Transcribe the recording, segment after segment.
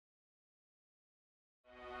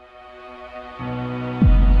Good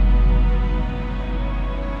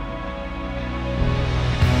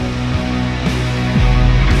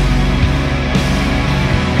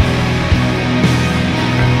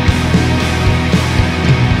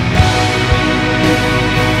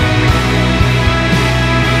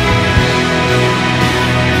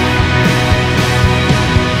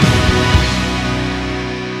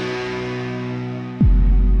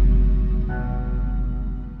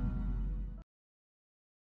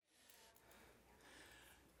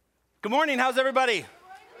morning. How's everybody?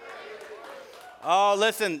 Oh,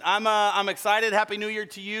 listen, I'm excited. Happy New Year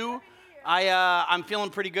to you. I'm feeling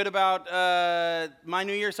pretty good about my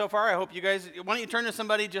New Year so far. I hope you guys. Why don't you turn to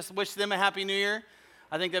somebody, just wish them a Happy New Year?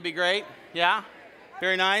 I think that'd be great. Yeah,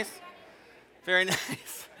 very nice. Very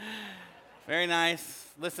nice. Very nice.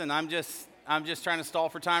 Listen, I'm just trying to stall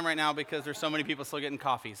for time right now because there's so many people still getting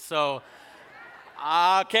coffees. So.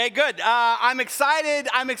 Okay, good. I'm excited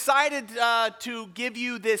to give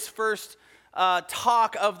you this first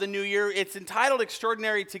talk of the new year. It's entitled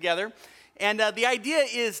Extraordinary Together. And the idea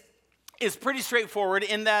is pretty straightforward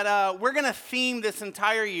in that we're going to theme this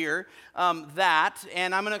entire year that,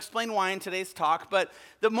 and I'm going to explain why in today's talk. But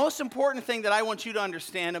the most important thing that I want you to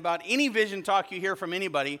understand about any vision talk you hear from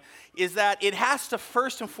anybody is that it has to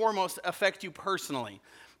first and foremost affect you personally.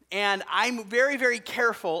 And I'm very, very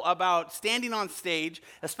careful about standing on stage,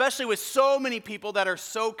 especially with so many people that are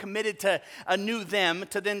so committed to a new them,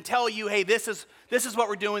 to then tell you, hey, this is what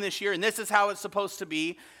we're doing this year, and this is how it's supposed to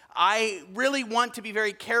be. I really want to be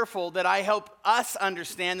very careful that I help us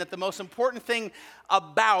understand that the most important thing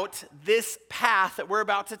about this path that we're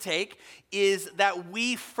about to take is that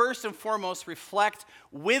we first and foremost reflect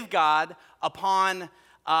with God upon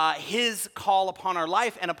His call upon our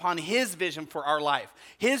life and upon His vision for our life.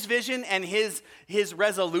 His vision and His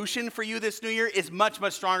resolution for you this new year is much,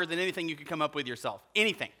 much stronger than anything you could come up with yourself.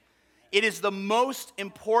 Anything. It is the most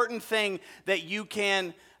important thing that you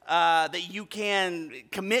can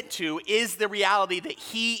commit to is the reality that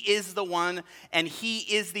He is the one and He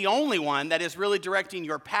is the only one that is really directing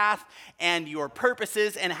your path and your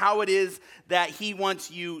purposes and how it is that He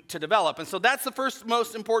wants you to develop. And so that's the first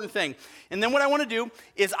most important thing. And then what I want to do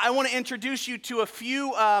is I want to introduce you to a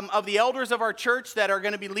few of the elders of our church that are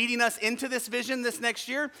going to be leading us into this vision this next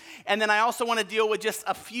year. And then I also want to deal with just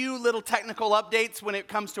a few little technical updates when it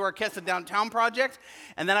comes to our Kessa Downtown project.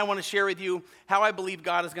 And then I want to share with you how I believe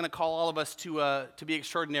God is going to call all of us to be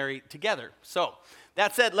extraordinary together. So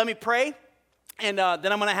that said, let me pray. And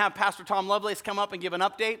then I'm going to have Pastor Tom Lovelace come up and give an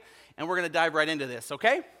update. And we're going to dive right into this,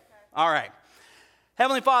 okay? All right.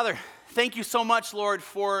 Heavenly Father, thank you so much, Lord,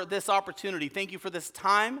 for this opportunity. Thank you for this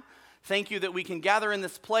time. Thank you that we can gather in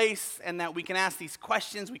this place and that we can ask these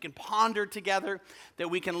questions, we can ponder together, that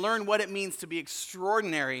we can learn what it means to be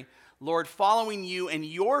extraordinary, Lord, following you and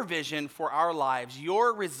your vision for our lives,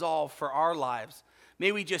 your resolve for our lives.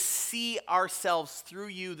 May we just see ourselves through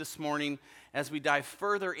you this morning as we dive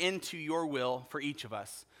further into your will for each of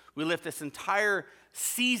us. We lift this entire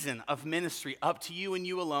season of ministry up to you and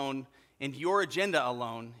you alone, and your agenda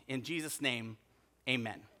alone. In Jesus' name,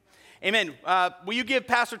 amen. Amen. Will you give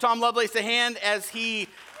Pastor Tom Lovelace a hand as he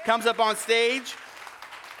comes up on stage?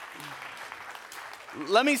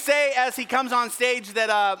 Let me say as he comes on stage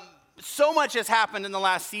that so much has happened in the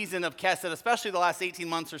last season of Kessa, especially the last 18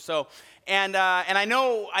 months or so. And I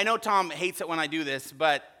know Tom hates it when I do this,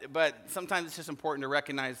 but sometimes it's just important to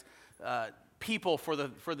recognize people for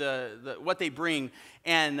the what they bring.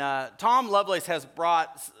 And Tom Lovelace has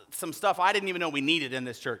brought some stuff I didn't even know we needed in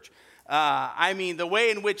this church. I mean, the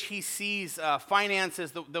way in which he sees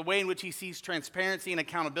finances, the way in which he sees transparency and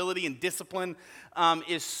accountability and discipline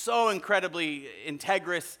is so incredibly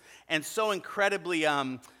integrous and so incredibly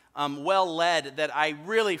well-led that I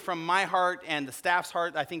really, from my heart and the staff's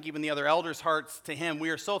heart, I think even the other elders' hearts to him,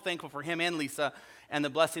 we are so thankful for him and Lisa and the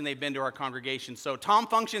blessing they've been to our congregation. So Tom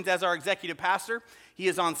functions as our executive pastor. He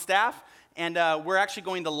is on staff, and we're actually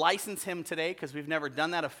going to license him today because we've never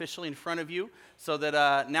done that officially in front of you so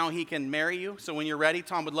that now he can marry you. So when you're ready,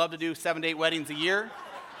 Tom would love to do 7 to 8 weddings a year.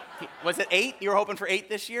 Was it 8? You were hoping for 8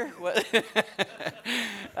 this year?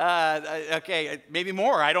 Okay, maybe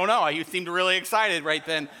more. I don't know. You seemed really excited right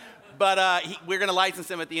then. But we're going to license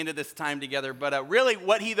him at the end of this time together. But really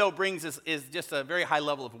what he, though, brings is just a very high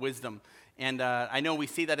level of wisdom. And I know we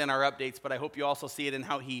see that in our updates, but I hope you also see it in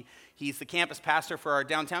how he's the campus pastor for our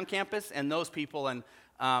downtown campus and those people. And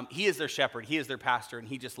he is their shepherd. He is their pastor, and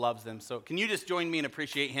he just loves them. So can you just join me and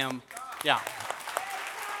appreciate him? Yeah.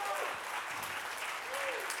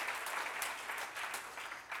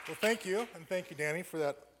 Well, thank you, and thank you, Danny, for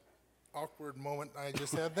that awkward moment I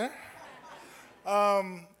just had there.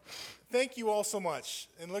 Thank you all so much.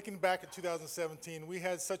 And looking back at 2017, we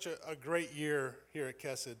had such a great year here at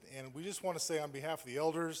Kesed. And we just want to say on behalf of the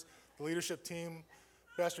elders, the leadership team,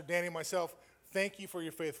 Pastor Danny and myself, thank you for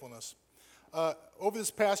your faithfulness. Over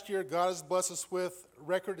this past year, God has blessed us with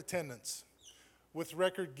record attendance, with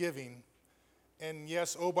record giving. And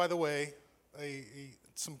yes, oh, by the way,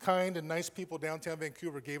 some kind and nice people downtown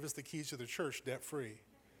Vancouver gave us the keys to the church debt-free.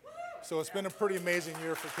 So it's been a pretty amazing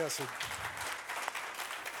year for Kesed.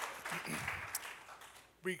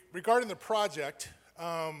 Regarding the project,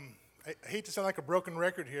 I hate to sound like a broken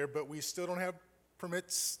record here, but we still don't have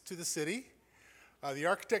permits to the city. The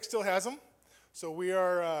architect still has them, so we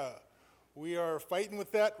are fighting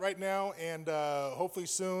with that right now, and hopefully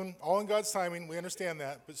soon, all in God's timing, we understand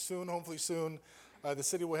that, but soon, hopefully soon, the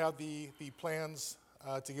city will have the plans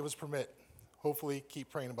to give us permit. Hopefully, keep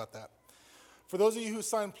praying about that. For those of you who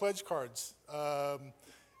signed pledge cards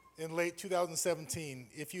in late 2017,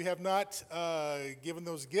 if you have not given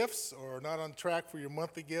those gifts or not on track for your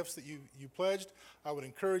monthly gifts that you pledged, I would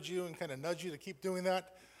encourage you and kind of nudge you to keep doing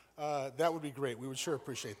that. That would be great. We would sure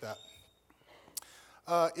appreciate that.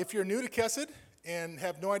 If you're new to Kesed and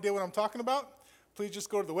have no idea what I'm talking about, please just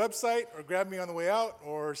go to the website or grab me on the way out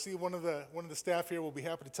or see one of the staff here. We'll be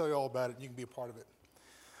happy to tell you all about it, and you can be a part of it.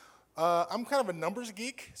 I'm kind of a numbers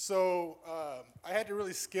geek, so I had to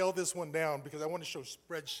really scale this one down because I want to show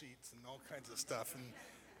spreadsheets and all kinds of stuff, and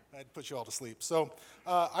I'd put you all to sleep. So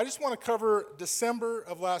I just want to cover December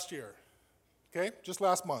of last year, okay, just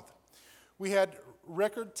last month. We had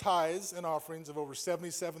record tithes and offerings of over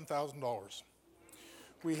 $77,000.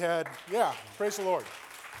 We had, praise the Lord.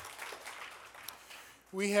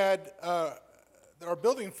 We had our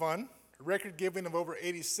building fund, a record giving of over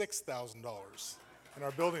 $86,000 in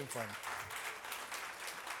our building fund,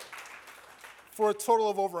 for a total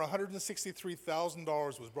of over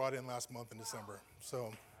 $163,000 was brought in last month in December.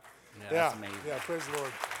 So, That's amazing. Yeah, praise the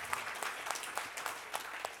Lord.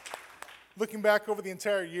 Looking back over the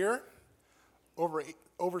entire year, over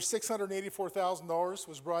 $684,000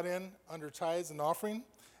 was brought in under tithes and offering,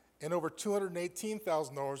 and over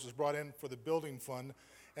 $218,000 was brought in for the building fund.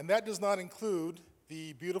 And that does not include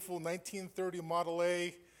the beautiful 1930 Model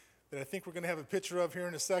A that I think we're going to have a picture of here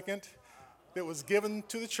in a second, that was given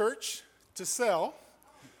to the church to sell.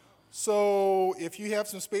 So if you have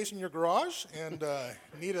some space in your garage and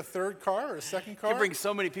need a third car or a second car. You bring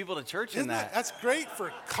so many people to church in that. That's great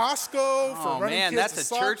for Costco, for running kids that's to a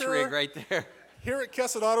soccer. church rig right there. Here at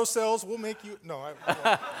Kesed Auto Sales, we'll make you,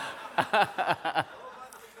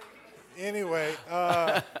 Anyway,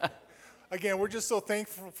 again, we're just so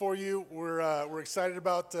thankful for you. We're excited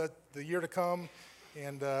about the year to come.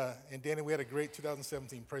 And Danny, we had a great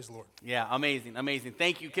 2017. Praise the Lord. Yeah, amazing.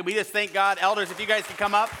 Thank you. Can we just thank God? Elders, if you guys can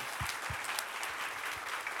come up.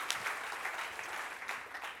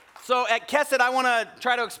 So at Kesed, I want to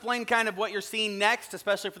try to explain kind of what you're seeing next,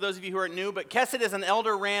 especially for those of you who are new. But Kesed is an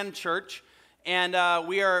elder-ran church, and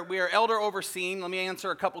we are elder overseen. Let me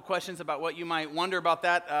answer a couple questions about what you might wonder about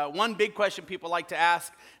that. One big question people like to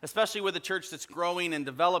ask, especially with a church that's growing and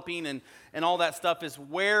developing and all that stuff, is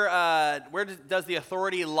where does the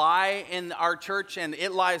authority lie in our church? And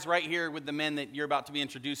it lies right here with the men that you're about to be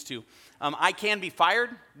introduced to. I can be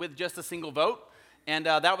fired with just a single vote. And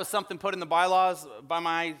that was something put in the bylaws by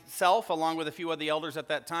myself, along with a few of the elders at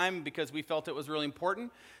that time, because we felt it was really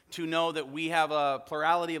important to know that we have a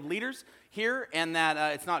plurality of leaders here, and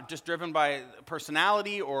that it's not just driven by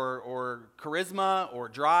personality or charisma or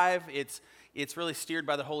drive. It's really steered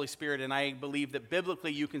by the Holy Spirit, and I believe that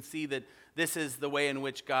biblically you can see that this is the way in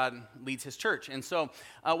which God leads his church. And so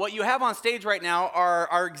what you have on stage right now are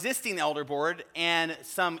our existing elder board and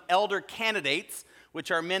some elder candidates, which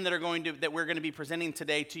are men that we're going to be presenting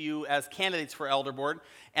today to you as candidates for elder board,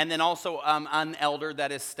 and then also an elder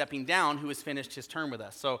that is stepping down who has finished his term with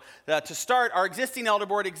us. So to start, our existing elder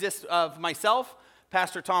board exists of myself,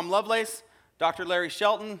 Pastor Tom Lovelace, Dr. Larry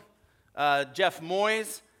Shelton, Jeff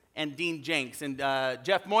Moyes, and Dean Jenks. And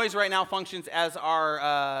Jeff Moyes right now functions as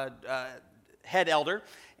our head elder,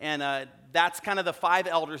 and that's kind of the 5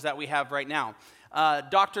 elders that we have right now.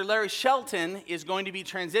 Dr. Larry Shelton is going to be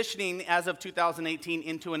transitioning as of 2018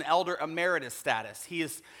 into an elder emeritus status. He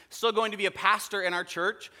is still going to be a pastor in our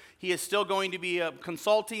church. He is still going to be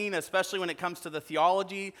consulting, especially when it comes to the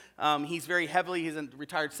theology. He's a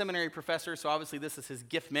retired seminary professor, so obviously this is his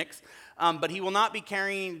gift mix. But he will not be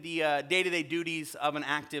carrying the day-to-day duties of an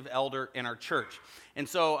active elder in our church. And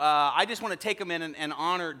so I just want to take a minute and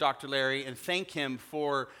honor Dr. Larry and thank him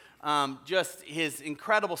for just his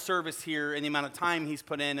incredible service here and the amount of time he's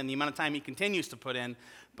put in and the amount of time he continues to put in.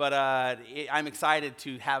 But I'm excited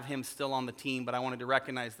to have him still on the team, but I wanted to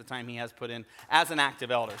recognize the time he has put in as an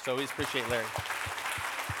active elder. So we appreciate Larry.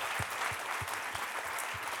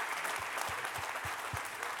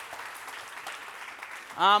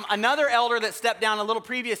 Another elder that stepped down a little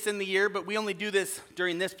previous in the year, but we only do this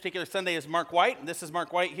during this particular Sunday, is Mark White. This is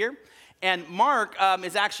Mark White here. And Mark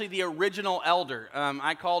is actually the original elder.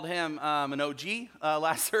 I called him an OG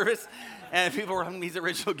last service, and people were, he's an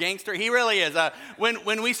original gangster. He really is.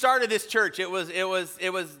 When we started this church, it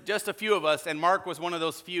was just a few of us, and Mark was one of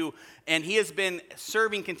those few. And he has been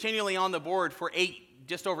serving continually on the board for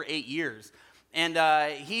just over 8 years. And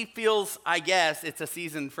he feels, I guess, it's a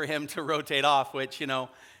season for him to rotate off, which, hey,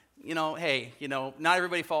 not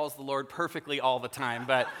everybody follows the Lord perfectly all the time,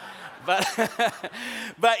 but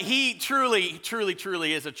he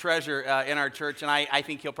truly is a treasure in our church, and I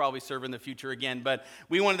think he'll probably serve in the future again. But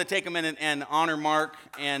we wanted to take a minute and honor Mark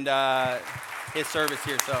and his service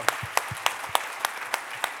here, so.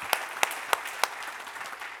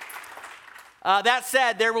 That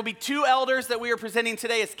said, there will be 2 elders that we are presenting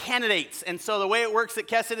today as candidates. And so the way it works at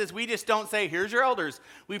Kesed is we just don't say, here's your elders.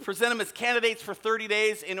 We present them as candidates for 30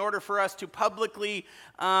 days in order for us to publicly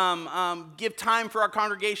give time for our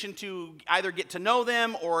congregation to either get to know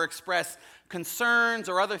them or express concerns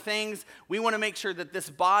or other things. We want to make sure that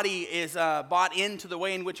this body is bought into the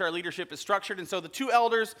way in which our leadership is structured. And so the 2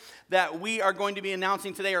 elders that we are going to be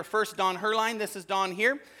announcing today are first Don Herline. This is Don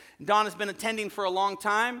here. Don has been attending for a long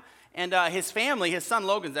time. And his family, his son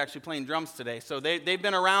Logan's actually playing drums today. So they've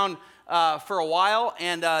been around for a while.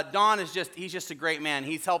 And Don he's just a great man.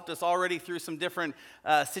 He's helped us already through some different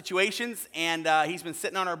situations. And he's been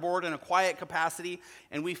sitting on our board in a quiet capacity.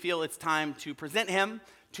 And we feel it's time to present him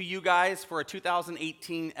to you guys for a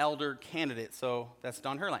 2018 elder candidate. So that's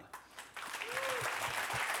Don Herline.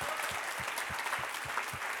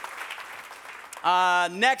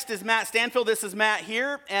 Next is Matt Stanfield. This is Matt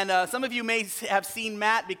here. And some of you may have seen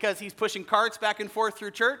Matt because he's pushing carts back and forth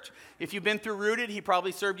through church. If you've been through Rooted, he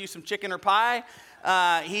probably served you some chicken or pie.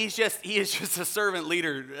 He is just a servant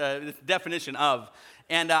leader, definition of.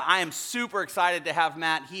 And I am super excited to have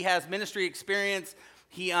Matt. He has ministry experience.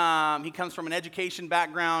 He comes from an education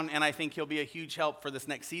background, and I think he'll be a huge help for this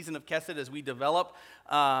next season of Kesed as we develop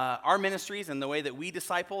our ministries and the way that we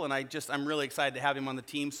disciple. And I'm really excited to have him on the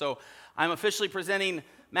team. So I'm officially presenting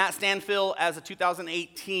Matt Stanfield as a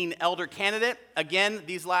 2018 elder candidate. Again,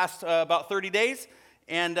 these last about 30 days,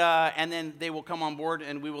 and then they will come on board,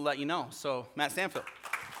 and we will let you know. So Matt Stanfield.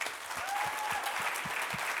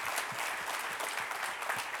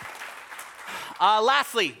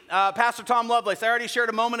 Lastly, Pastor Tom Lovelace. I already shared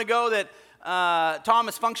a moment ago that Tom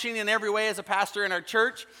is functioning in every way as a pastor in our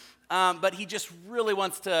church, but he just really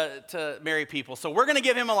wants to marry people. So we're going to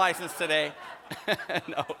give him a license today.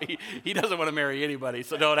 No, he doesn't want to marry anybody,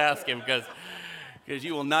 so don't ask him because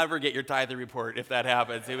you will never get your tithe report if that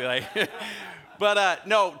happens. He'll be like, but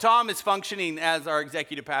no, Tom is functioning as our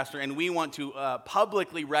executive pastor, and we want to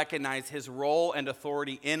publicly recognize his role and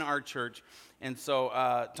authority in our church. And so,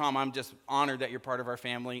 Tom, I'm just honored that you're part of our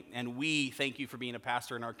family, and we thank you for being a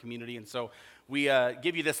pastor in our community. And so we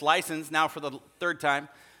give you this license now for the 3rd time.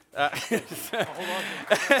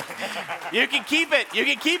 You can keep it. You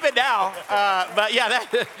can keep it now.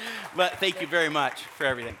 But thank you very much for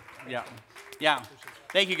everything. Yeah.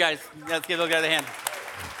 Thank you, guys. Let's give those guys a hand.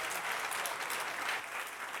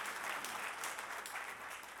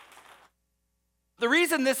 The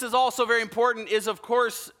reason this is also very important is, of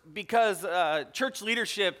course, because church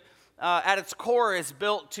leadership at its core is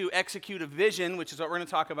built to execute a vision, which is what we're going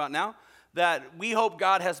to talk about now, that we hope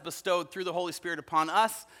God has bestowed through the Holy Spirit upon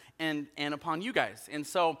us and upon you guys. And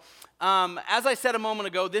so, as I said a moment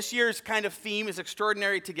ago, this year's kind of theme is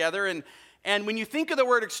extraordinary together. And when you think of the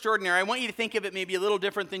word extraordinary, I want you to think of it maybe a little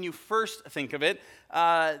different than you first think of it.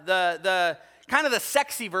 The kind of the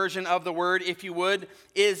sexy version of the word, if you would,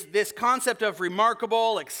 is this concept of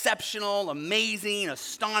remarkable, exceptional, amazing,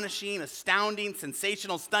 astonishing, astounding,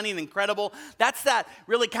 sensational, stunning, incredible. That's that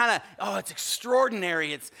really kind of, it's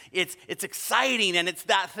extraordinary, it's exciting, and it's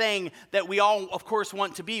that thing that we all, of course,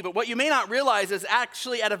 want to be. But what you may not realize is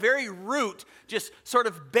actually at a very root, just sort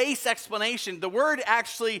of base explanation, the word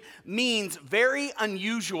actually means very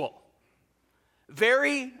unusual.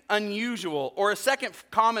 Very unusual, or a second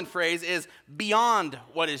common phrase is beyond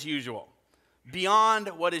what is usual. Beyond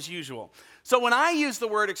what is usual. So when I use the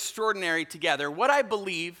word extraordinary together, what I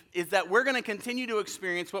believe is that we're going to continue to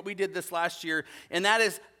experience what we did this last year, and that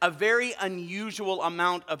is a very unusual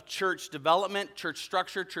amount of church development, church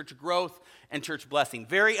structure, church growth, and church blessing.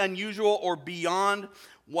 Very unusual or beyond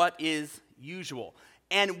what is usual.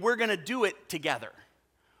 And we're going to do it together.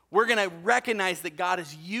 We're going to recognize that God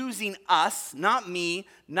is using us, not me,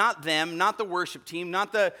 not them, not the worship team,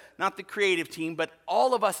 not the creative team, but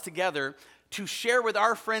all of us together to share with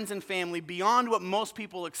our friends and family beyond what most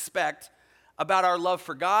people expect about our love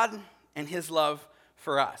for God and his love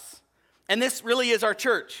for us. And this really is our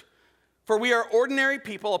church. For we are ordinary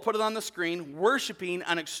people, I'll put it on the screen, worshiping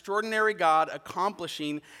an extraordinary God,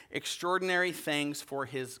 accomplishing extraordinary things for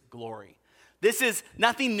his glory. This is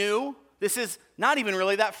nothing new. This is not even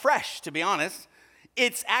really that fresh, to be honest.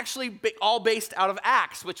 It's actually all based out of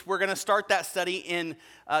Acts, which we're going to start that study in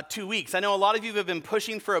 2 weeks. I know a lot of you have been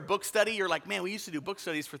pushing for a book study. You're like, man, we used to do book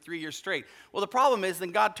studies for 3 years straight. Well, the problem is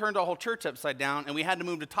then God turned our whole church upside down, and we had to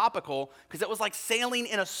move to topical because it was like sailing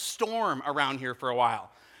in a storm around here for a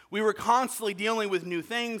while. We were constantly dealing with new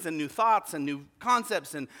things and new thoughts and new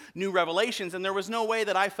concepts and new revelations, and there was no way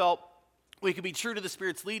that I felt we could be true to the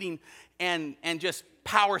Spirit's leading and just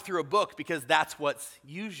power through a book because that's what's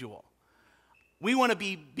usual. We want to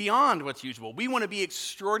be beyond what's usual. We want to be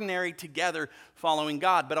extraordinary together following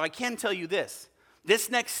God. But I can tell you this. This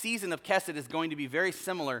next season of Kesed is going to be very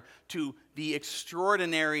similar to the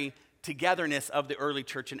extraordinary togetherness of the early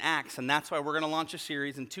church in Acts. And that's why we're going to launch a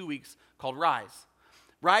series in 2 weeks called Rise.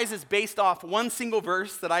 Rise is based off one single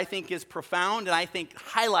verse that I think is profound and I think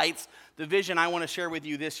highlights the vision I want to share with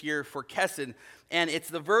you this year for Kesed. And it's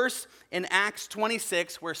the verse in Acts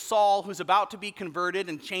 26 where Saul, who's about to be converted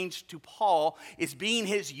and changed to Paul, is being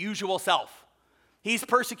his usual self. He's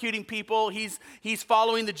persecuting people, he's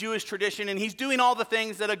following the Jewish tradition, and he's doing all the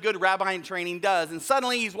things that a good rabbi in training does. And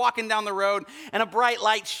suddenly he's walking down the road, and a bright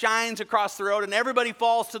light shines across the road, and everybody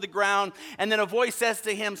falls to the ground. And then a voice says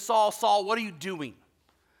to him, Saul, Saul, what are you doing?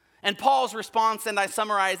 And Paul's response, and I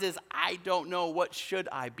summarize, is, I don't know, what should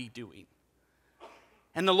I be doing?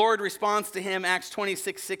 And the Lord responds to him, Acts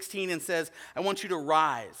 26:16, and says, I want you to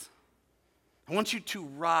rise. I want you to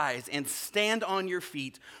rise and stand on your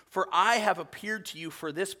feet, for I have appeared to you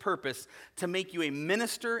for this purpose, to make you a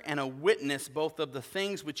minister and a witness both of the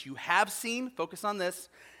things which you have seen, focus on this,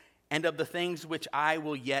 and of the things which I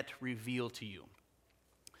will yet reveal to you.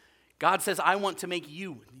 God says, I want to make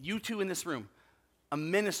you two in this room, a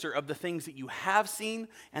minister of the things that you have seen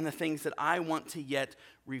and the things that I want to yet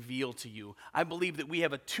reveal to you. I believe that we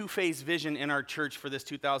have a two-phase vision in our church for this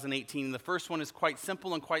 2018. The first one is quite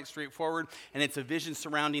simple and quite straightforward, and it's a vision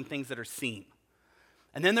surrounding things that are seen.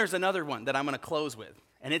 And then there's another one that I'm going to close with,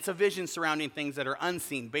 and it's a vision surrounding things that are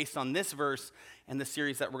unseen based on this verse and the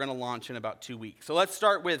series that we're going to launch in about 2 weeks. So let's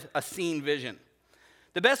start with a seen vision.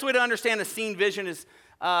 The best way to understand a seen vision is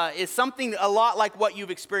something a lot like what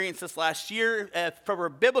you've experienced this last year. From a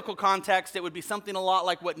biblical context, it would be something a lot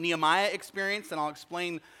like what Nehemiah experienced, and I'll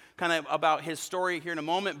explain kind of about his story here in a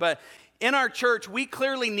moment. But in our church, we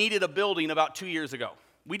clearly needed a building about 2 years ago.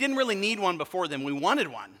 We didn't really need one before then. We wanted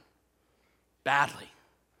one badly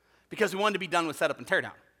because we wanted to be done with setup and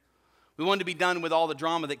teardown. We wanted to be done with all the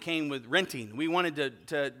drama that came with renting. We wanted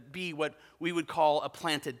to be what we would call a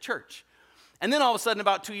planted church. And then all of a sudden,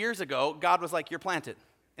 about 2 years ago, God was like, you're planted.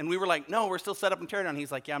 And we were like, no, we're still set up and tear down.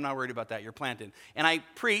 He's like, yeah, I'm not worried about that. You're planted. And I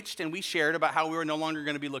preached and we shared about how we were no longer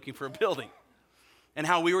going to be looking for a building and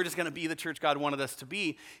how we were just going to be the church God wanted us to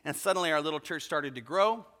be. And suddenly our little church started to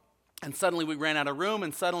grow. And suddenly we ran out of room.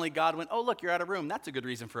 And suddenly God went, oh, look, you're out of room. That's a good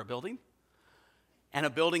reason for a building. And a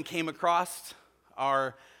building came across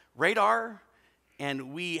our radar.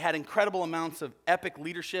 And we had incredible amounts of epic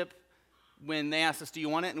leadership when they asked us, do you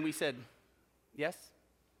want it? And we said, yes.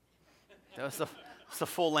 That was the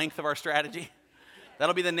full length of our strategy.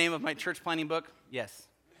 That'll be the name of my church planning book. Yes.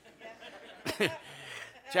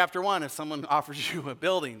 Chapter 1, if someone offers you a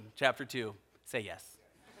building. Chapter 2, say yes.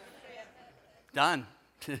 Done.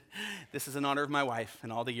 This is in honor of my wife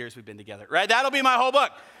and all the years we've been together. Right? That'll be my whole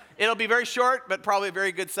book. It'll be very short, but probably a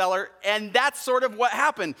very good seller. And that's sort of what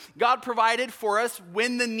happened. God provided for us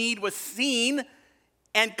when the need was seen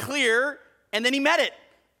and clear, and then he met it.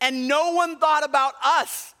 And no one thought about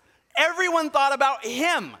us. Everyone thought about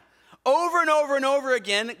him. Over and over and over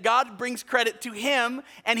again, God brings credit to him,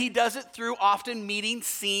 and he does it through often meeting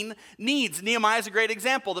seen needs. Nehemiah is a great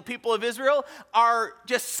example. The people of Israel are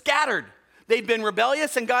just scattered. They've been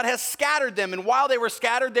rebellious, and God has scattered them. And while they were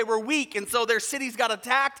scattered, they were weak. And so their cities got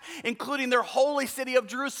attacked, including their holy city of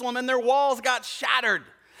Jerusalem, and their walls got shattered.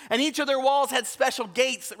 And each of their walls had special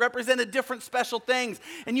gates that represented different special things.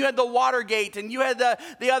 And you had the water gate, and you had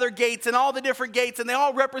the other gates, and all the different gates, and they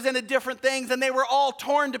all represented different things, and they were all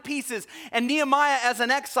torn to pieces. And Nehemiah, as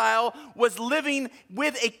an exile, was living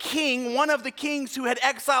with a king, one of the kings who had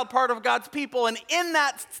exiled part of God's people. And in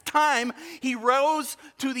that time, he rose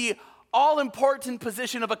to the all-important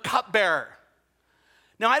position of a cupbearer.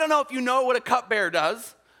 Now, I don't know if you know what a cupbearer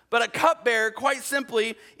does, but a cupbearer, quite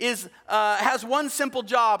simply, has one simple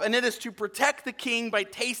job, and it is to protect the king by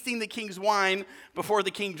tasting the king's wine before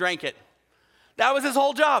the king drank it. That was his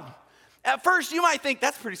whole job. At first, you might think,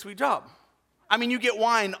 that's a pretty sweet job. I mean, you get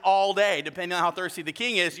wine all day, depending on how thirsty the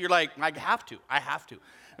king is. You're like, I have to.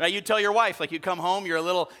 Right? You tell your wife, like you come home, you're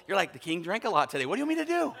like, the king drank a lot today. What do you want me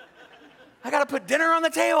to do? I got to put dinner on the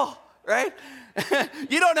table, right?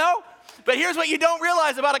 You don't know. But here's what you don't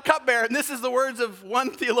realize about a cupbearer, and this is the words of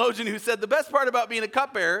one theologian who said the best part about being a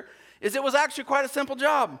cupbearer is it was actually quite a simple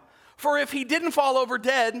job. For if he didn't fall over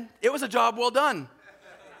dead, it was a job well done.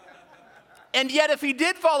 And yet if he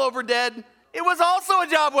did fall over dead, it was also a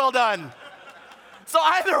job well done. So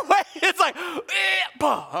either way, it's like,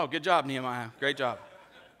 oh, good job, Nehemiah. Great job.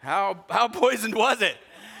 How poisoned was it?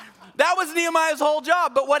 That was Nehemiah's whole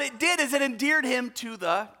job, but what it did is it endeared him to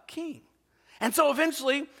the king. And so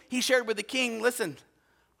eventually, he shared with the king, listen,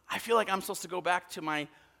 I feel like I'm supposed to go back to my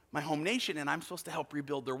home nation, and I'm supposed to help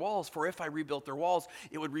rebuild their walls. For if I rebuilt their walls,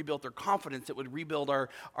 it would rebuild their confidence. It would rebuild our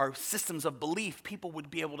systems of belief. People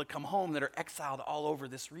would be able to come home that are exiled all over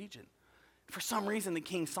this region. For some reason, the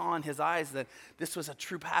king saw in his eyes that this was a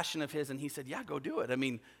true passion of his, and he said, yeah, go do it. I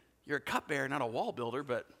mean, you're a cupbearer, not a wall builder,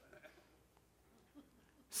 but...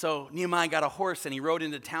 So Nehemiah got a horse and he rode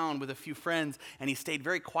into town with a few friends and he stayed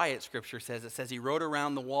very quiet, scripture says. It says he rode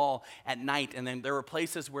around the wall at night, and then there were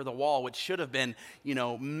places where the wall, which should have been,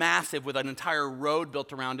 massive with an entire road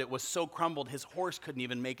built around it, was so crumbled his horse couldn't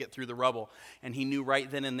even make it through the rubble. And he knew right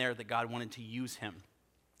then and there that God wanted to use him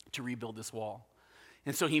to rebuild this wall.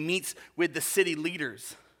 And so he meets with the city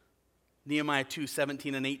leaders, Nehemiah 2,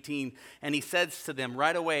 17 and 18, and he says to them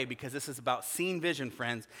right away, because this is about seeing vision,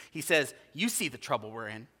 friends, he says, you see the trouble we're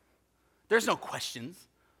in. There's no questions.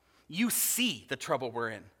 You see the trouble we're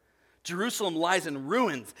in. Jerusalem lies in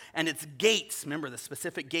ruins, and its gates, remember the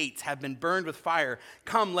specific gates, have been burned with fire.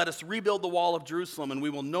 Come, let us rebuild the wall of Jerusalem, and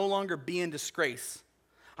we will no longer be in disgrace.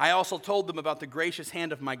 I also told them about the gracious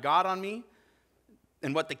hand of my God on me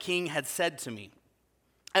and what the king had said to me.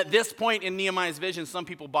 At this point in Nehemiah's vision, some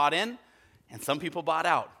people bought in, and some people bought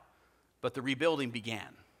out, but the rebuilding began.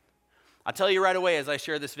 I'll tell you right away as I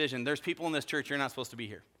share this vision, there's people in this church, you're not supposed to be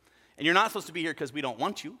here. And you're not supposed to be here because we don't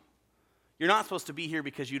want you. You're not supposed to be here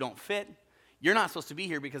because you don't fit. You're not supposed to be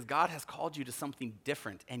here because God has called you to something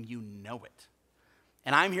different, and you know it.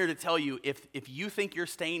 And I'm here to tell you, if you think you're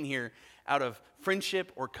staying here out of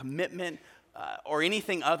friendship or commitment or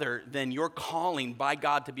anything other than your calling by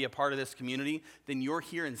God to be a part of this community, then you're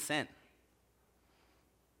here in sin.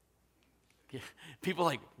 People are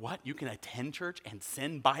like, what? You can attend church and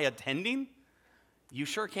sin by attending? You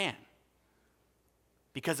sure can.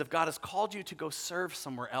 Because if God has called you to go serve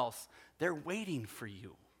somewhere else, they're waiting for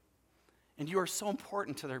you. And you are so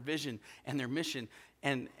important to their vision and their mission.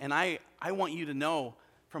 And I want you to know,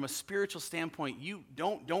 from a spiritual standpoint, you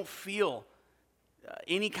don't feel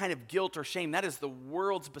any kind of guilt or shame. That is the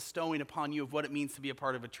world's bestowing upon you of what it means to be a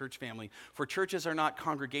part of a church family. For churches are not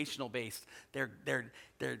congregational based. They're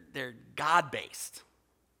God based.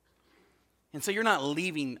 And so you're not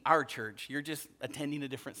leaving our church. You're just attending a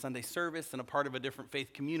different Sunday service and a part of a different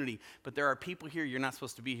faith community. But there are people here, you're not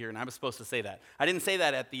supposed to be here, and I was supposed to say that. I didn't say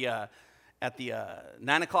that at the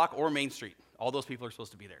 9 o'clock or Main Street. All those people are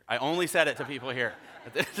supposed to be there. I only said it to people here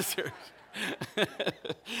at the service.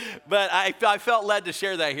 But I felt led to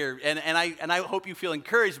share that here, and I hope you feel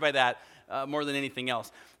encouraged by that more than anything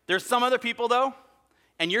else. There's some other people, though,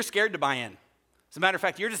 and you're scared to buy in. As a matter of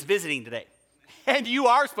fact, you're just visiting today, and you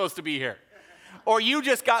are supposed to be here. Or you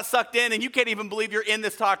just got sucked in and you can't even believe you're in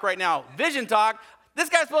this talk right now. Vision talk, this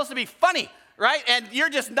guy's supposed to be funny, right? And you're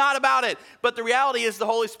just not about it. But the reality is the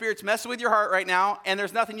Holy Spirit's messing with your heart right now, and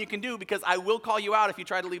there's nothing you can do because I will call you out if you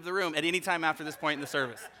try to leave the room at any time after this point in the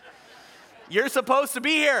service. You're supposed to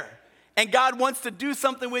be here, and God wants to do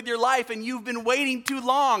something with your life, and you've been waiting too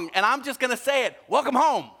long. And I'm just going to say it, welcome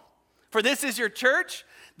home. For this is your church.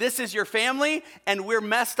 This is your family, and we're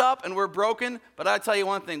messed up and we're broken, but I'll tell you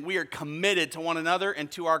one thing, we are committed to one another and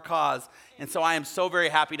to our cause, and so I am so very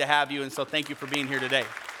happy to have you, and so thank you for being here today.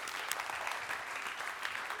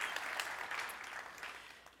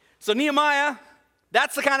 So Nehemiah,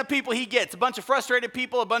 that's the kind of people he gets, a bunch of frustrated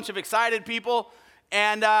people, a bunch of excited people,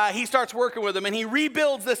 and he starts working with them, and he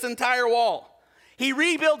rebuilds this entire wall. He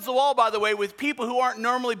rebuilds the wall, by the way, with people who aren't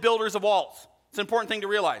normally builders of walls. It's an important thing to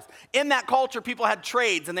realize. In that culture, people had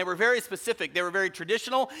trades, and they were very specific. They were very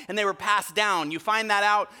traditional, and they were passed down. You find that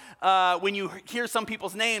out when you hear some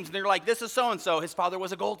people's names, and they're like, this is so-and-so. His father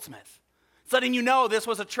was a goldsmith. It's letting you know this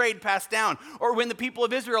was a trade passed down. Or when the people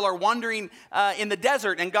of Israel are wandering in the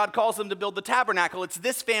desert and God calls them to build the tabernacle, it's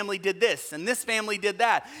this family did this and this family did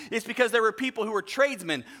that. It's because there were people who were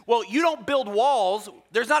tradesmen. Well, you don't build walls.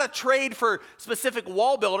 There's not a trade for specific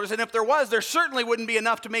wall builders. And if there was, there certainly wouldn't be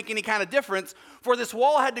enough to make any kind of difference. For this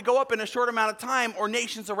wall had to go up in a short amount of time, or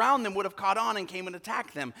nations around them would have caught on and came and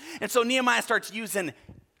attacked them. And so Nehemiah starts using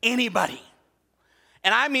anybody.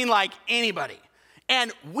 And I mean like anybody.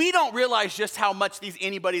 And we don't realize just how much these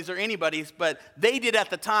anybody's are anybody's, but they did at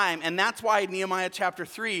the time. And that's why Nehemiah chapter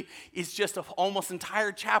 3 is just an almost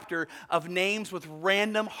entire chapter of names with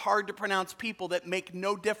random, hard to pronounce people that make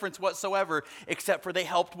no difference whatsoever, except for they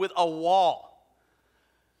helped with a wall.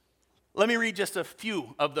 Let me read just a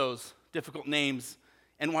few of those difficult names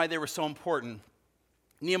and why they were so important.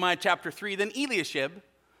 Nehemiah chapter 3, then Eliashib,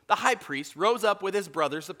 the high priest, rose up with his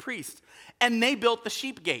brothers, the priests, and they built the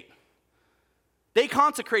sheep gate. They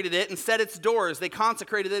consecrated it and set its doors. They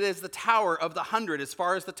consecrated it as the Tower of the 100, as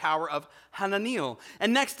far as the Tower of Hananeel.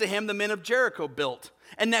 And next to him, the men of Jericho built.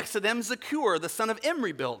 And next to them, Zakur, the son of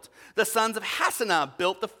Imri, built. The sons of Hassenaah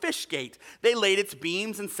built the fish gate. They laid its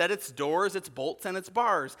beams and set its doors, its bolts, and its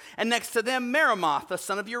bars. And next to them, Meremoth, the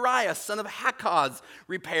son of Uriah, son of Hakaz,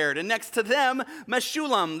 repaired. And next to them,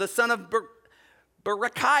 Meshullam, the son of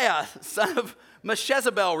Berechiah, son of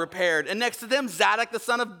Meshezabel, repaired. And next to them, Zadok, the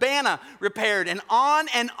son of Bana, repaired. And on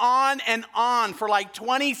and on and on for like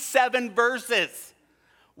 27 verses.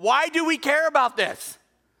 Why do we care about this?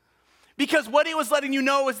 Because what he was letting you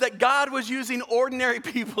know is that God was using ordinary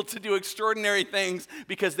people to do extraordinary things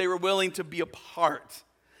because they were willing to be a part.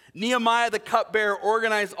 Nehemiah, the cupbearer,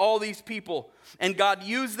 organized all these people, and God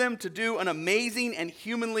used them to do an amazing and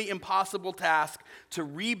humanly impossible task to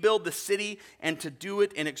rebuild the city and to do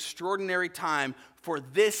it in extraordinary time. For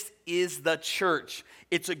this is the church.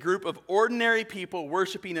 It's a group of ordinary people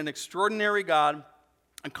worshiping an extraordinary God,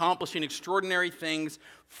 accomplishing extraordinary things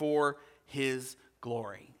for his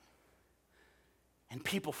glory. And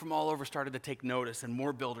people from all over started to take notice, and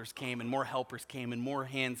more builders came, and more helpers came, and more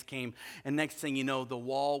hands came. And next thing you know, the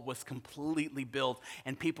wall was completely built,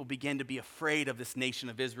 and people began to be afraid of this nation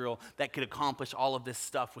of Israel that could accomplish all of this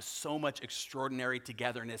stuff with so much extraordinary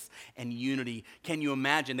togetherness and unity. Can you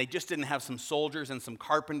imagine? They just didn't have some soldiers and some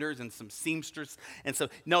carpenters and some seamsters. And so,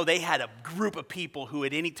 no, they had a group of people who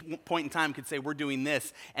at any point in time could say, we're doing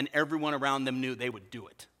this, and everyone around them knew they would do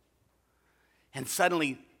it. And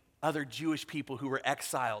suddenly, other Jewish people who were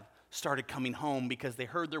exiled started coming home because they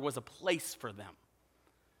heard there was a place for them.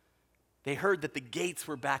 They heard that the gates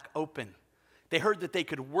were back open. They heard that they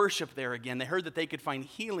could worship there again. They heard that they could find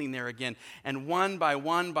healing there again. And one by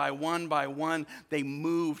one, they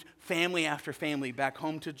moved family after family back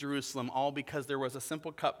home to Jerusalem, all because there was a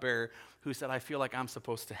simple cupbearer who said, I feel like I'm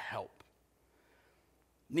supposed to help.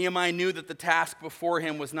 Nehemiah knew that the task before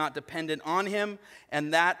him was not dependent on him,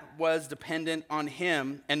 and that was dependent on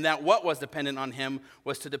him, and that what was dependent on him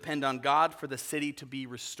was to depend on God for the city to be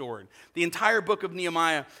restored. The entire book of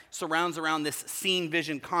Nehemiah surrounds around this scene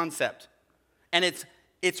vision concept, and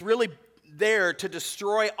it's really there to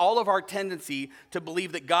destroy all of our tendency to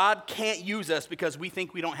believe that God can't use us because we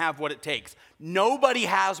think we don't have what it takes. Nobody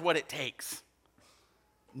has what it takes.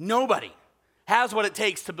 Nobody has what it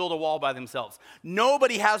takes to build a wall by themselves.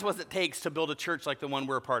 Nobody has what it takes to build a church like the one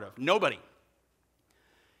we're a part of. Nobody.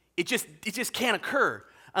 It just can't occur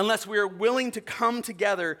unless we are willing to come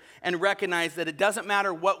together and recognize that it doesn't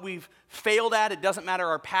matter what we've failed at, it doesn't matter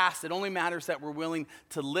our past, it only matters that we're willing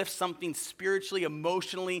to lift something spiritually,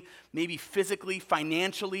 emotionally, maybe physically,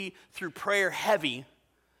 financially, through prayer heavy,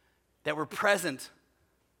 that we're present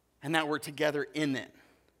and that we're together in it.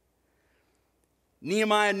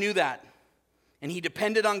 Nehemiah knew that. And he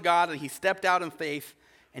depended on God, and he stepped out in faith,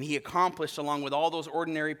 and he accomplished, along with all those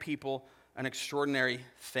ordinary people, an extraordinary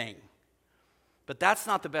thing. But that's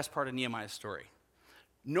not the best part of Nehemiah's story.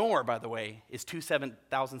 Nor, by the way, is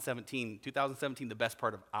 2017 the best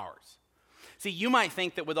part of ours. See, you might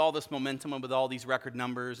think that with all this momentum and with all these record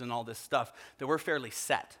numbers and all this stuff, that we're fairly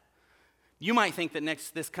set. You might think that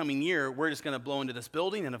this coming year, we're just going to blow into this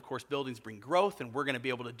building, and of course, buildings bring growth, and we're going to be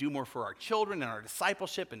able to do more for our children and our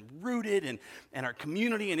discipleship and rooted and our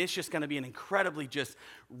community, and it's just going to be an incredibly just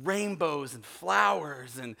rainbows and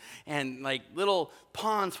flowers and like little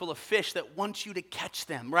ponds full of fish that want you to catch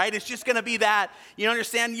them, right? It's just going to be that. You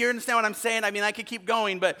understand what I'm saying? I mean, I could keep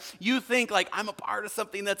going, but you think like I'm a part of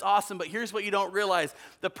something that's awesome, but here's what you don't realize.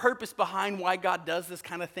 The purpose behind why God does this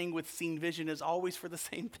kind of thing with Scene Vision is always for the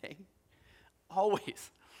same thing.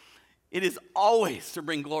 Always. It is always to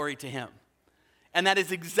bring glory to him. And that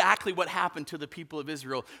is exactly what happened to the people of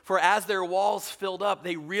Israel. For as their walls filled up,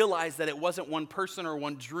 they realized that it wasn't one person or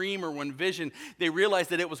one dream or one vision. They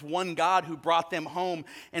realized that it was one God who brought them home.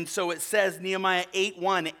 And so it says, Nehemiah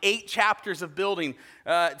 8:1, 8 chapters of building,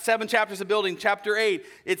 7 chapters of building, chapter 8,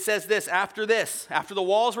 it says this, after the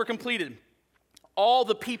walls were completed, all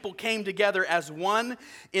the people came together as one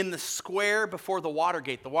in the square before the water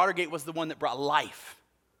gate. The water gate was the one that brought life.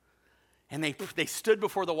 And they stood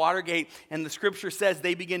before the water gate, and the scripture says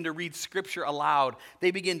they begin to read scripture aloud.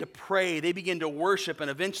 They begin to pray. They begin to worship,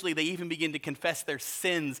 and eventually they even begin to confess their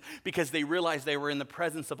sins because they realized they were in the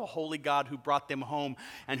presence of a holy God who brought them home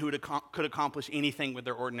and who could accomplish anything with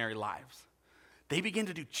their ordinary lives. They begin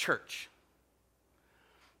to do church.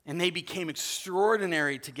 And they became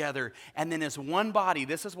extraordinary together. And then as one body,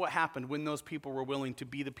 this is what happened when those people were willing to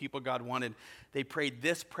be the people God wanted. They prayed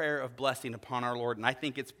this prayer of blessing upon our Lord. And I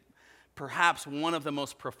think it's perhaps one of the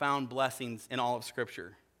most profound blessings in all of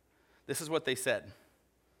Scripture. This is what they said.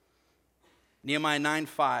 Nehemiah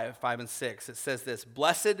 9:5, 5 and 6. It says this,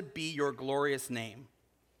 "Blessed be your glorious name,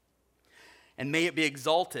 and may it be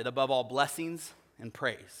exalted above all blessings and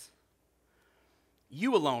praise.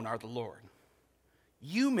 You alone are the Lord.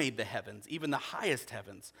 You made the heavens, even the highest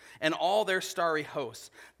heavens, and all their starry hosts,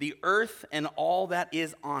 the earth and all that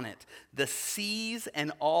is on it, the seas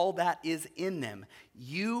and all that is in them.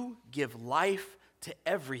 You give life to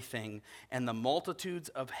everything, and the multitudes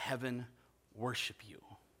of heaven worship you."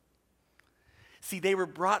 See, they were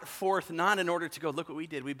brought forth not in order to go, look what we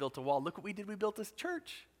did, we built a wall. Look what we did, we built this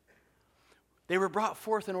church. They were brought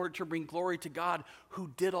forth in order to bring glory to God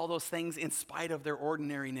who did all those things in spite of their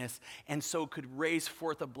ordinariness and so could raise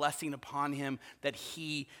forth a blessing upon him that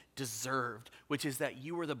he deserved, which is that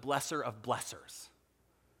you are the blesser of blessers.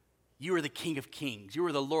 You are the King of kings. You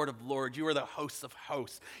are the Lord of lords. You are the host of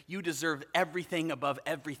hosts. You deserve everything above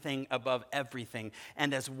everything above everything.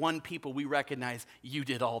 And as one people, we recognize you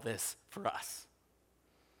did all this for us.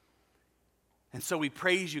 And so we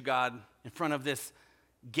praise you, God, in front of this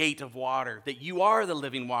gate of water, that you are the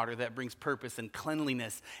living water that brings purpose and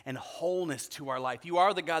cleanliness and wholeness to our life. You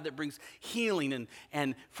are the God that brings healing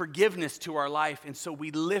and forgiveness to our life. And so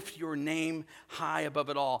we lift your name high above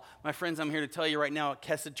it all. My friends, I'm here to tell you right now,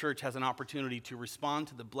 Kesed Church has an opportunity to respond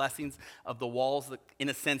to the blessings of the walls that, in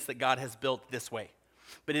a sense, that God has built this way.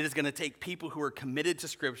 But it is going to take people who are committed to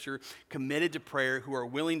Scripture, committed to prayer, who are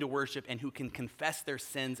willing to worship, and who can confess their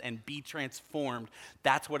sins and be transformed.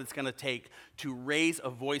 That's what it's going to take to raise a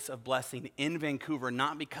voice of blessing in Vancouver,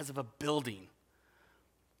 not because of a building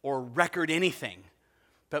or record anything,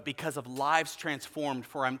 but because of lives transformed.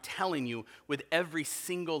 For I'm telling you, with every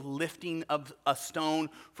single lifting of a stone,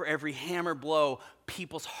 for every hammer blow,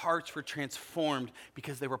 people's hearts were transformed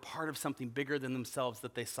because they were part of something bigger than themselves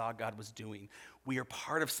that they saw God was doing. We are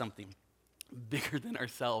part of something bigger than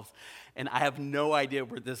ourselves. And I have no idea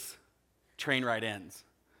where this train ride ends.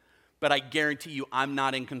 But I guarantee you, I'm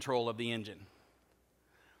not in control of the engine.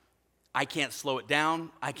 I can't slow it down.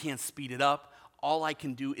 I can't speed it up. All I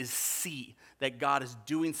can do is see that God is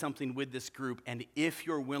doing something with this group. And if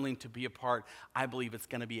you're willing to be a part, I believe it's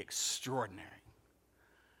going to be extraordinary.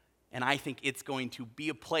 And I think it's going to be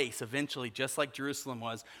a place eventually, just like Jerusalem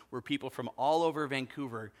was, where people from all over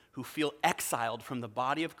Vancouver who feel exiled from the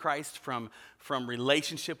body of Christ, from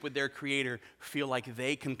relationship with their Creator, feel like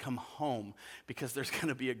they can come home because there's going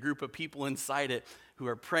to be a group of people inside it who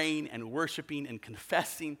are praying and worshiping and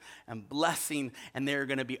confessing and blessing, and they're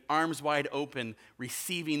going to be arms wide open,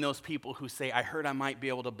 receiving those people who say, I heard I might be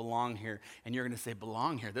able to belong here. And you're going to say,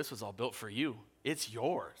 belong here? This was all built for you. It's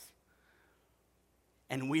yours.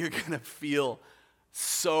 And we are going to feel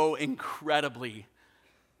so incredibly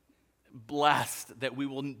blessed that we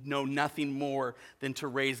will know nothing more than to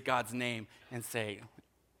raise God's name and say,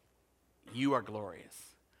 you are glorious.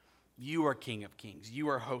 You are King of kings. You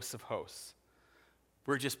are host of hosts.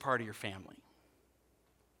 We're just part of your family.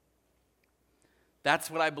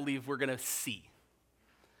 That's what I believe we're going to see.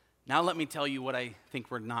 Now let me tell you what I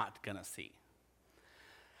think we're not going to see.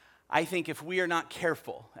 I think if we are not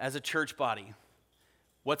careful as a church body,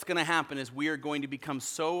 what's going to happen is we are going to become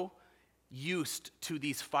so used to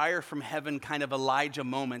these fire from heaven kind of Elijah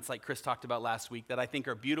moments like Chris talked about last week that I think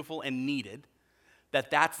are beautiful and needed,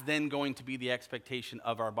 that's then going to be the expectation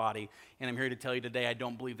of our body. And I'm here to tell you today, I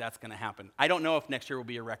don't believe that's going to happen. I don't know if next year will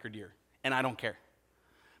be a record year, and I don't care.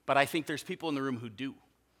 But I think there's people in the room who do.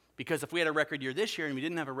 Because if we had a record year this year and we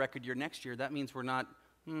didn't have a record year next year, that means we're not,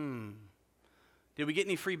 Did we get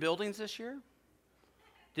any free buildings this year?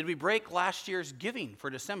 Did we break last year's giving for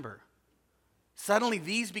December? Suddenly,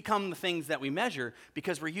 these become the things that we measure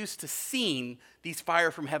because we're used to seeing these fire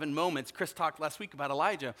from heaven moments. Chris talked last week about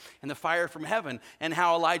Elijah and the fire from heaven and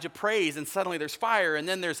how Elijah prays and suddenly there's fire and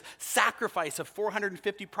then there's sacrifice of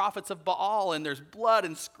 450 prophets of Baal and there's blood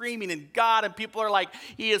and screaming and God and people are like,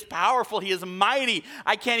 he is powerful, he is mighty.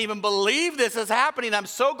 I can't even believe this is happening. I'm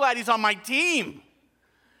so glad he's on my team.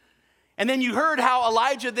 And then you heard how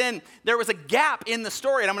Elijah there was a gap in the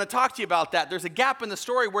story, and I'm going to talk to you about that. There's a gap in the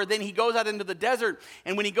story where then he goes out into the desert,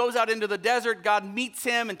 and when he goes out into the desert, God meets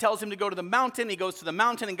him and tells him to go to the mountain. He goes to the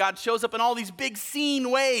mountain, and God shows up in all these big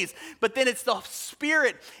seen ways. But then it's the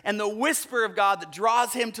Spirit and the whisper of God that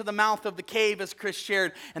draws him to the mouth of the cave, as Chris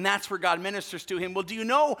shared, and that's where God ministers to him. Well, do you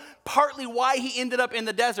know partly why he ended up in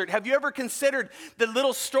the desert? Have you ever considered the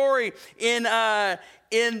little story in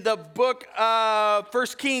the book of 1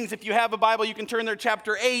 Kings? If you have a Bible, you can turn there,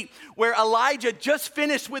 chapter 8, where Elijah just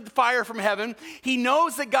finished with fire from heaven. He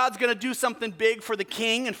knows that God's going to do something big for the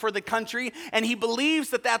king and for the country, and he believes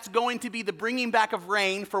that that's going to be the bringing back of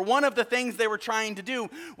rain. For one of the things they were trying to do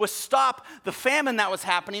was stop the famine that was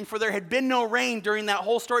happening, for there had been no rain during that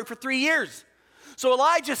whole story for 3 years. So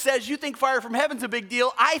Elijah says, you think fire from heaven's a big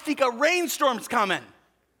deal? I think a rainstorm's coming.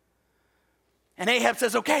 And Ahab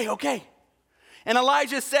says, okay. And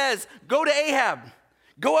Elijah says, go to Ahab,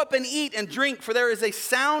 go up and eat and drink, for there is a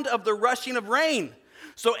sound of the rushing of rain.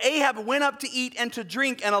 So Ahab went up to eat and to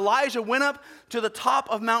drink, and Elijah went up to the top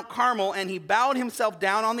of Mount Carmel, and he bowed himself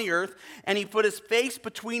down on the earth, and he put his face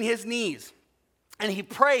between his knees, and he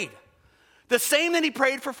prayed, the same that he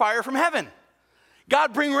prayed for fire from heaven.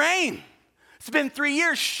 God, bring rain. It's been 3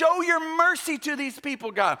 years. Show your mercy to these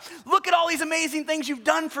people, God. Look at all these amazing things you've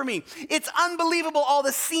done for me. It's unbelievable all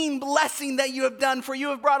the seen blessing that you have done, for you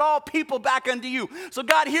have brought all people back unto you. So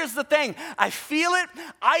God, here's the thing. I feel it.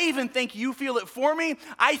 I even think you feel it for me.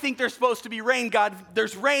 I think there's supposed to be rain, God.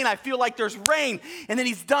 There's rain. I feel like there's rain. And then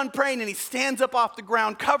he's done praying and he stands up off the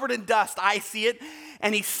ground covered in dust. I see it.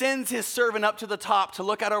 And he sends his servant up to the top to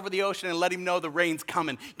look out over the ocean and let him know the rain's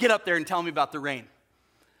coming. Get up there and tell me about the rain.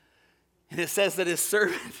 And it says that his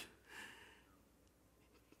servant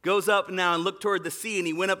goes up now and looked toward the sea, and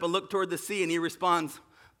he went up and looked toward the sea, and he responds,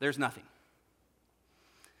 there's nothing.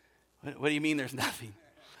 What do you mean there's nothing?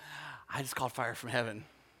 I just called fire from heaven,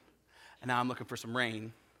 and now I'm looking for some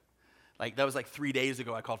rain. That was 3 days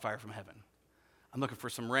ago I called fire from heaven. I'm looking for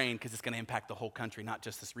some rain because it's going to impact the whole country, not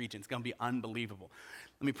just this region. It's going to be unbelievable.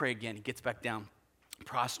 Let me pray again. He gets back down,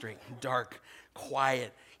 prostrate, dark,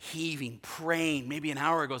 quiet, heaving, praying. Maybe an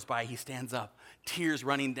hour goes by, he stands up, tears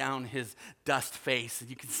running down his dust face.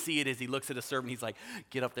 You can see it as he looks at his servant. He's like,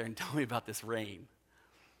 get up there and tell me about this rain.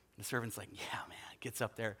 The servant's like, yeah, man. Gets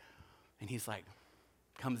up there, and he's like,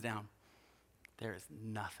 comes down. There is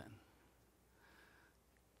nothing.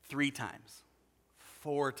 3 times,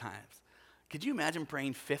 4 times. Could you imagine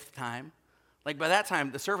praying 5th time? By that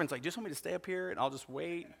time, the servant's like, just want me to stay up here, and I'll just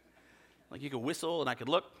wait? You could whistle and I could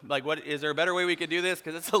look. What is there a better way we could do this?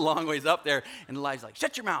 Because it's a long ways up there. And Elijah's like,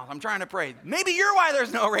 shut your mouth. I'm trying to pray. Maybe you're why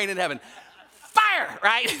there's no rain in heaven. Fire,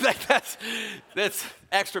 right? That's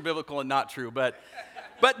extra biblical and not true. But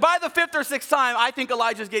by the 5th or 6th time, I think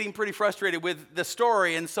Elijah's getting pretty frustrated with the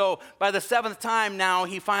story. And so by the 7th time now,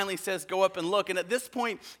 he finally says, go up and look. And at this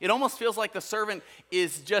point, it almost feels like the servant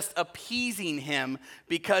is just appeasing him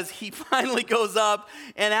because he finally goes up.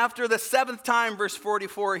 And after the 7th time, verse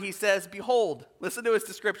 44, he says, behold, listen to his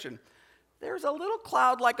description. There's a little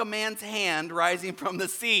cloud like a man's hand rising from the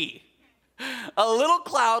sea. A little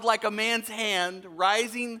cloud like a man's hand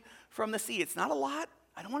rising from the sea. It's not a lot.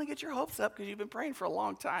 I don't want to get your hopes up because you've been praying for a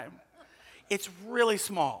long time. It's really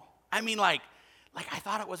small. I mean, I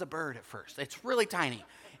thought it was a bird at first. It's really tiny.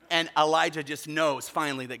 And Elijah just knows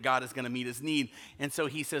finally that God is going to meet his need. And so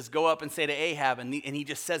he says, go up and say to Ahab, and he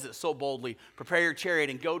just says it so boldly, prepare your chariot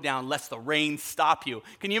and go down lest the rain stop you.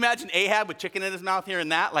 Can you imagine Ahab with chicken in his mouth hearing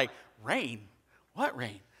that? Rain? What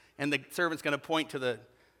rain? And the servant's going to point to the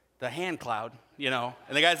hand cloud, and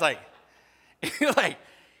the guy's like,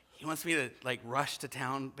 he wants me to rush to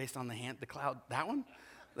town based on the cloud, that one?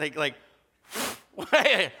 It's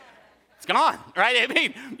gone, right? I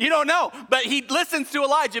mean, you don't know. But he listens to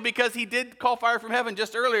Elijah because he did call fire from heaven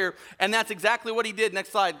just earlier, and that's exactly what he did.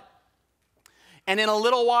 Next slide. And in a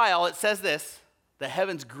little while, it says this, the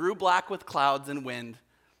heavens grew black with clouds and wind,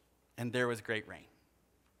 and there was great rain.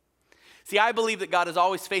 See, I believe that God is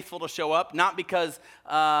always faithful to show up, not because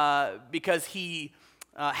he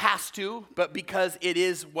has to, but because it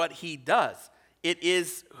is what he does. It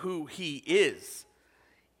is who he is.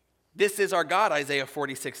 This is our God, Isaiah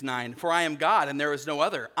 46:9. For I am God, and there is no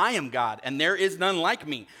other. I am God, and there is none like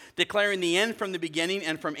me, declaring the end from the beginning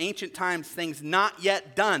and from ancient times things not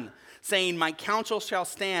yet done, saying, my counsel shall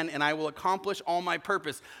stand, and I will accomplish all my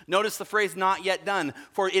purpose. Notice the phrase, not yet done.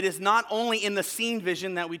 For it is not only in the seen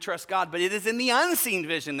vision that we trust God, but it is in the unseen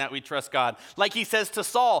vision that we trust God. Like he says to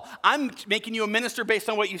Saul, I'm making you a minister based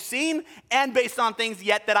on what you've seen and based on things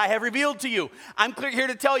yet that I have revealed to you. I'm here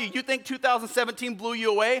to tell you, you think 2017 blew you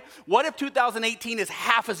away? What if 2018 is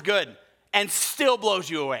half as good and still blows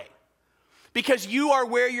you away? Because you are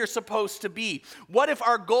where you're supposed to be. What if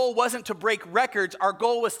our goal wasn't to break records? Our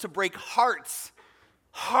goal was to break hearts.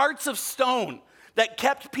 Hearts of stone that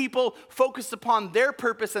kept people focused upon their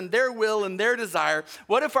purpose and their will and their desire.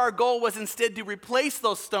 What if our goal was instead to replace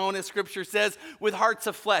those stone, as Scripture says, with hearts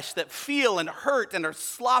of flesh that feel and hurt and are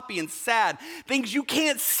sloppy and sad, things you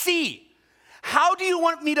can't see? How do you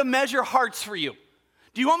want me to measure hearts for you?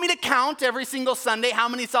 Do you want me to count every single Sunday how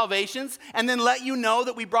many salvations and then let you know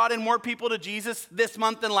that we brought in more people to Jesus this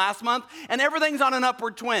month than last month and everything's on an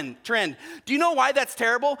upward trend? Do you know why that's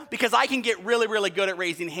terrible? Because I can get really, really good at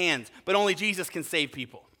raising hands, but only Jesus can save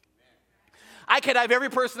people. I could have every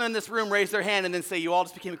person in this room raise their hand and then say, you all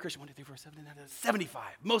just became a Christian. 1, 2, 3, 4, 7, 8, 9, 10, 75,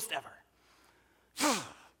 most ever.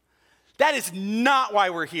 That is not why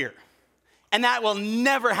we're here. And that will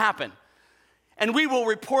never happen. And we will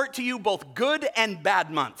report to you both good and bad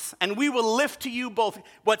months. And we will lift to you both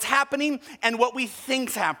what's happening and what we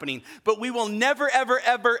think's happening. But we will never, ever,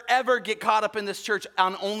 ever, ever get caught up in this church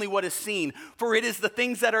on only what is seen. For it is the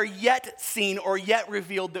things that are yet seen or yet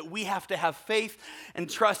revealed that we have to have faith and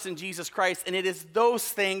trust in Jesus Christ. And it is those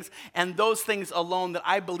things and those things alone that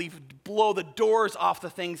I believe blow the doors off the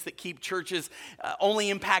things that keep churches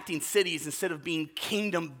only impacting cities instead of being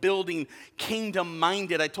kingdom building, kingdom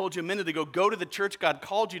minded. I told you a minute ago, go to the church God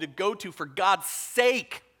called you to go to for God's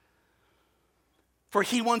sake. For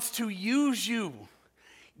he wants to use you.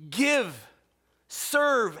 Give,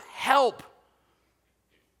 serve, help.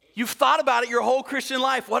 You've thought about it your whole Christian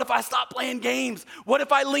life. What if I stopped playing games? What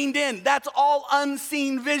if I leaned in? That's all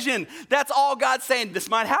unseen vision. That's all God's saying. This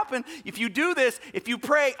might happen. If you do this, if you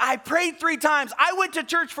pray, I prayed 3 times. I went to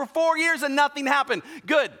church for 4 years and nothing happened.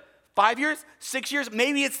 Good. 5 years, 6 years,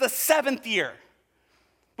 maybe it's the 7th year.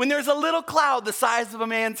 When there's a little cloud the size of a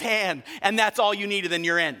man's hand, and that's all you needed, then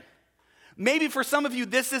you're in. Maybe for some of you,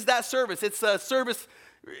 this is that service. It's a service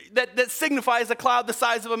that signifies a cloud the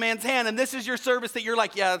size of a man's hand, and this is your service that you're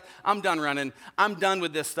like, yeah, I'm done running. I'm done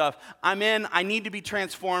with this stuff. I'm in. I need to be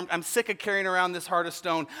transformed. I'm sick of carrying around this heart of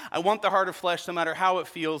stone. I want the heart of flesh no matter how it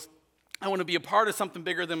feels. I want to be a part of something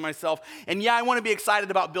bigger than myself. And yeah, I want to be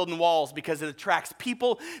excited about building walls because it attracts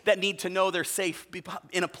people that need to know they're safe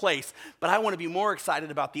in a place. But I want to be more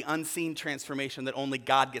excited about the unseen transformation that only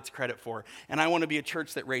God gets credit for. And I want to be a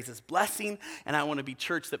church that raises blessing. And I want to be a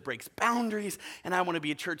church that breaks boundaries. And I want to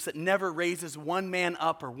be a church that never raises one man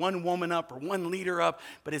up or one woman up or one leader up,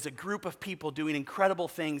 but is a group of people doing incredible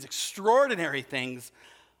things, extraordinary things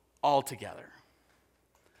all together.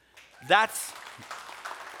 That's,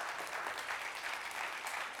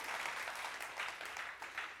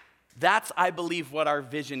 I believe, what our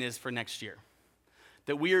vision is for next year.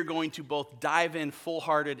 That we are going to both dive in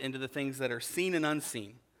full-hearted into the things that are seen and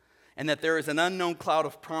unseen, and that there is an unknown cloud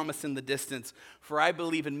of promise in the distance. For I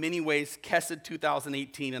believe in many ways, Kesed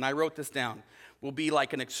 2018, and I wrote this down, will be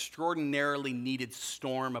like an extraordinarily needed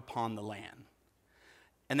storm upon the land.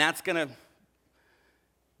 And that's going to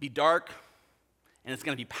be dark, and it's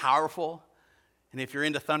going to be powerful. And if you're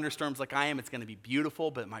into thunderstorms like I am, it's going to be beautiful,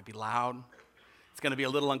 but it might be loud. It's going to be a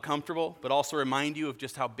little uncomfortable, but also remind you of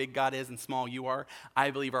just how big God is and small you are.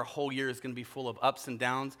 I believe our whole year is going to be full of ups and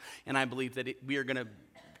downs, and I believe that we are going to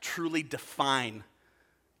truly define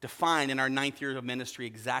in our 9th year of ministry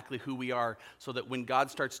exactly who we are, so that when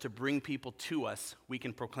God starts to bring people to us, we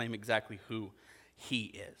can proclaim exactly who he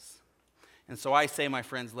is. And so I say, my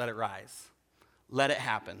friends, let it rise. Let it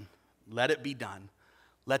happen. Let it be done.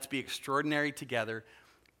 Let's be extraordinary together.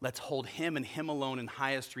 Let's hold him and him alone in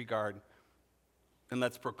highest regard. And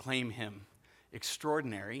let's proclaim him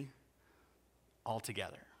extraordinary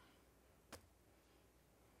altogether.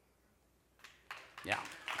 Yeah.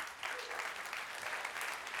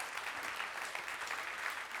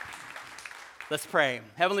 Let's pray.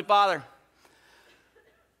 Heavenly Father,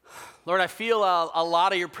 Lord, I feel a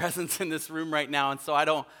lot of your presence in this room right now, and so I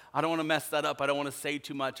don't want to mess that up. I don't want to say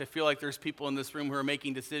too much. I feel like there's people in this room who are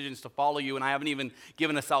making decisions to follow you, and I haven't even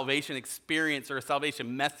given a salvation experience or a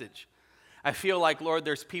salvation message. I feel like, Lord,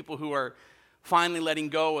 there's people who are finally letting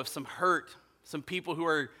go of some hurt, some people who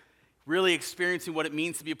are really experiencing what it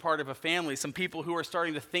means to be a part of a family, some people who are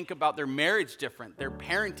starting to think about their marriage different, their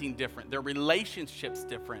parenting different, their relationships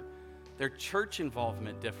different, their church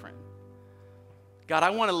involvement different. God,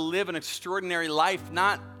 I want to live an extraordinary life,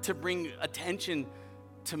 not to bring attention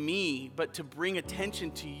to me, but to bring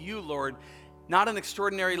attention to you, Lord. Not an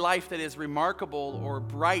extraordinary life that is remarkable or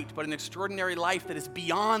bright, but an extraordinary life that is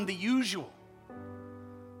beyond the usual.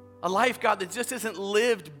 A life, God, that just isn't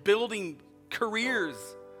lived building careers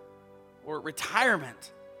or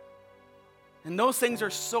retirement. And those things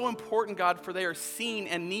are so important, God, for they are seen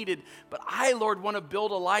and needed. But I, Lord, want to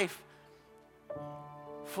build a life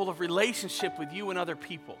full of relationship with you and other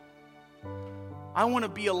people. I want to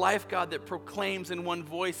be a life, God, that proclaims in one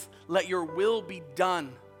voice, let your will be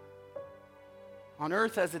done on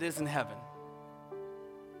earth as it is in heaven.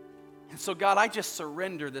 And so, God, I just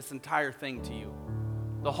surrender this entire thing to you.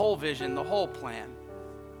 The whole vision, the whole plan,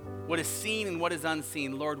 what is seen and what is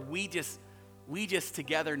unseen. Lord, we just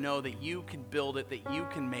together know that you can build it, that you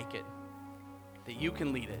can make it, that you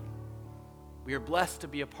can lead it. We are blessed to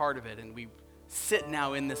be a part of it, and we sit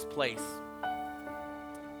now in this place,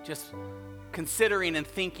 just considering and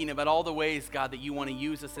thinking about all the ways, God, that you want to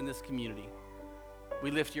use us in this community.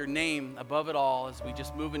 We lift your name above it all as we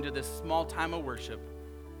just move into this small time of worship.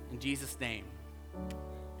 In Jesus' name,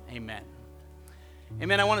 amen.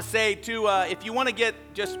 Amen. I want to say, too, if you want to get,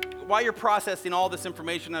 just while you're processing all this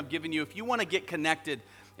information I've given you, if you want to get connected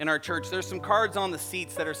in our church, there's some cards on the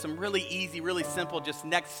seats that are some really easy, really simple, just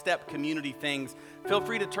next step community things. Feel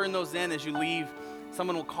free to turn those in as you leave.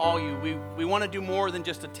 Someone will call you. We want to do more than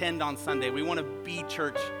just attend on Sunday. We want to be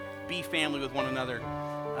church, be family with one another.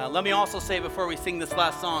 Let me also say before we sing this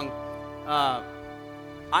last song,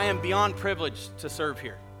 I am beyond privileged to serve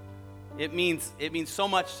here. It means so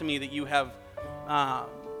much to me that you have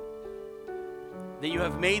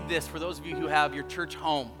made this, for those of you who have your church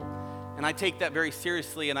home. And I take that very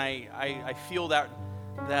seriously, and I feel that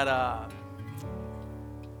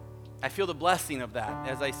I feel the blessing of that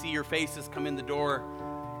as I see your faces come in the door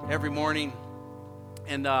every morning.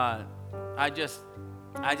 And I just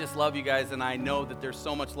love you guys, and I know that there's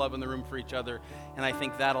so much love in the room for each other. And I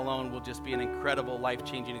think that alone will just be an incredible,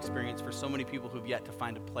 life-changing experience for so many people who've yet to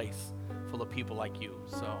find a place full of people like you.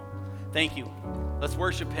 So thank you. Let's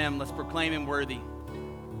worship him. Let's proclaim him worthy.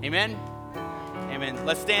 Amen. Amen.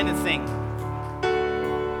 Let's stand and sing.